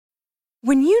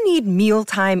When you need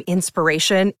mealtime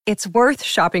inspiration, it's worth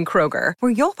shopping Kroger,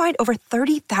 where you'll find over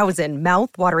 30,000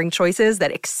 mouth-watering choices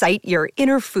that excite your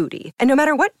inner foodie. And no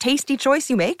matter what tasty choice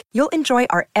you make, you'll enjoy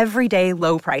our everyday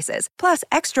low prices, plus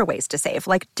extra ways to save,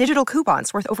 like digital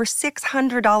coupons worth over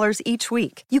 $600 each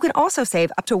week. You can also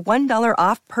save up to $1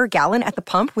 off per gallon at the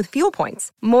pump with fuel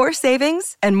points. More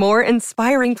savings and more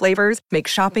inspiring flavors make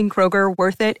shopping Kroger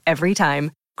worth it every time.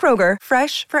 Kroger,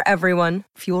 fresh for everyone.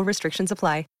 Fuel restrictions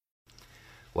apply.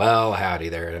 Well, howdy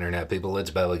there, Internet people. It's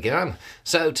Beau again.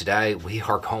 So today we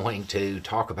are going to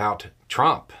talk about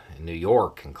Trump in New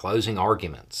York and closing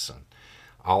arguments and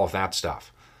all of that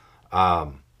stuff.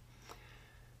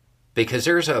 Because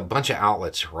there's a bunch of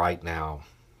outlets right now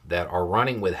that are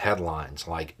running with headlines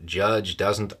like Judge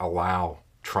doesn't allow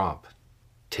Trump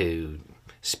to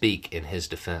speak in his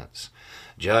defense.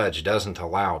 Judge doesn't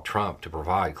allow Trump to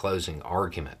provide closing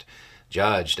argument.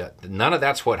 None of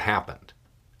that's what happened.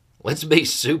 Let's be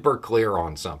super clear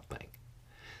on something.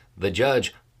 The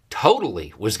judge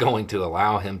totally was going to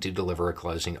allow him to deliver a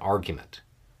closing argument.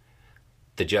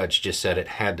 The judge just said it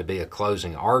had to be a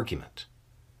closing argument.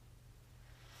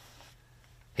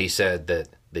 He said that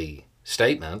the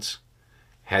statements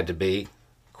had to be,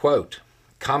 quote,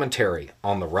 commentary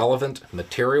on the relevant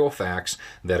material facts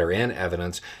that are in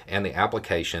evidence and the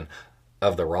application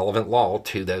of the relevant law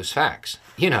to those facts.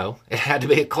 You know, it had to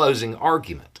be a closing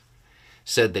argument.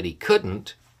 Said that he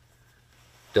couldn't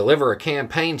deliver a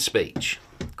campaign speech,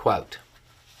 quote.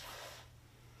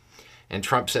 And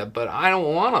Trump said, but I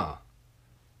don't want to.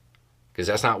 Because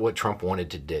that's not what Trump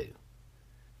wanted to do.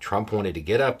 Trump wanted to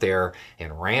get up there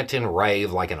and rant and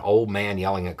rave like an old man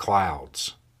yelling at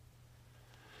clouds.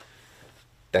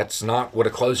 That's not what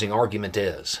a closing argument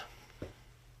is.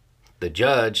 The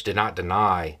judge did not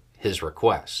deny his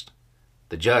request.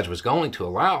 The judge was going to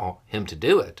allow him to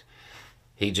do it.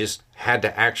 He just had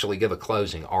to actually give a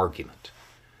closing argument,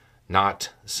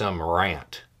 not some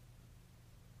rant.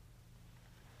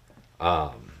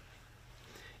 It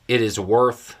is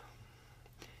worth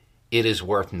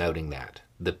noting that.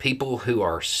 The people who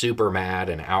are super mad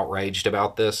and outraged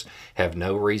about this have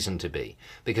no reason to be.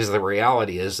 Because the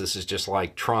reality is this is just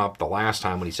like Trump the last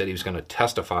time when he said he was going to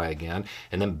testify again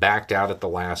and then backed out at the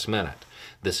last minute.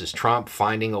 This is Trump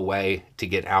finding a way to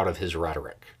get out of his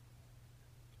rhetoric.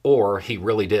 Or he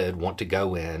really did want to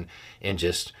go in and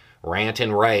just rant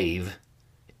and rave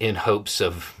in hopes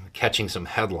of catching some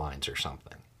headlines or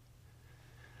something.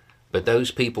 But those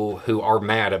people who are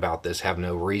mad about this have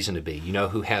no reason to be. You know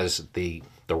who has the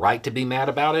right to be mad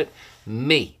about it?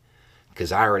 Me.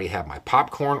 Because I already have my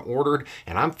popcorn ordered,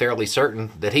 and I'm fairly certain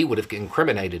that he would have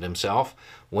incriminated himself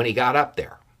when he got up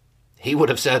there. He would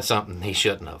have said something he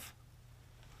shouldn't have.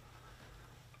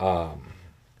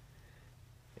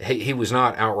 He was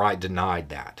not outright denied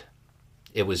that.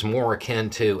 It was more akin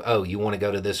to, oh, you want to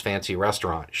go to this fancy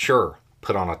restaurant? Sure,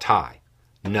 put on a tie.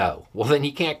 No. Well, then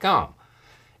you can't come.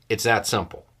 It's that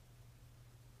simple.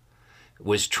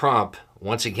 Was Trump,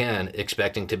 once again,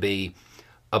 expecting to be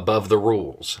above the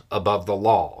rules, above the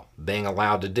law, being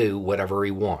allowed to do whatever he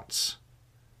wants?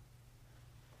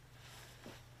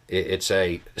 It's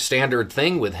a standard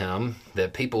thing with him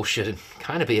that people should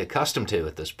kind of be accustomed to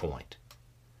at this point.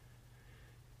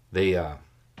 The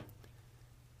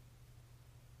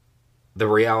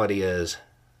reality is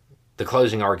the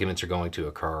closing arguments are going to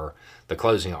occur. The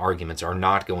closing arguments are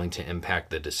not going to impact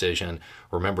the decision.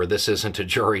 Remember, this isn't a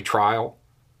jury trial.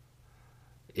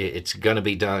 It's going to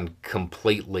be done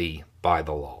completely by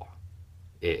the law.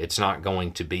 It's not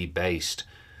going to be based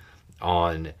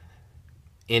on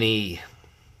any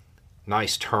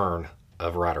nice turn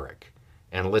of rhetoric.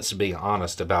 And let's be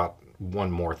honest about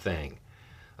one more thing.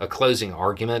 A closing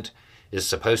argument is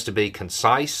supposed to be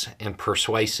concise and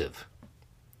persuasive.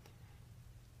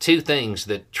 Two things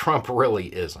that Trump really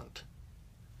isn't.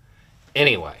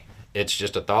 Anyway, it's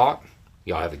just a thought.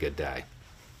 Y'all have a good day.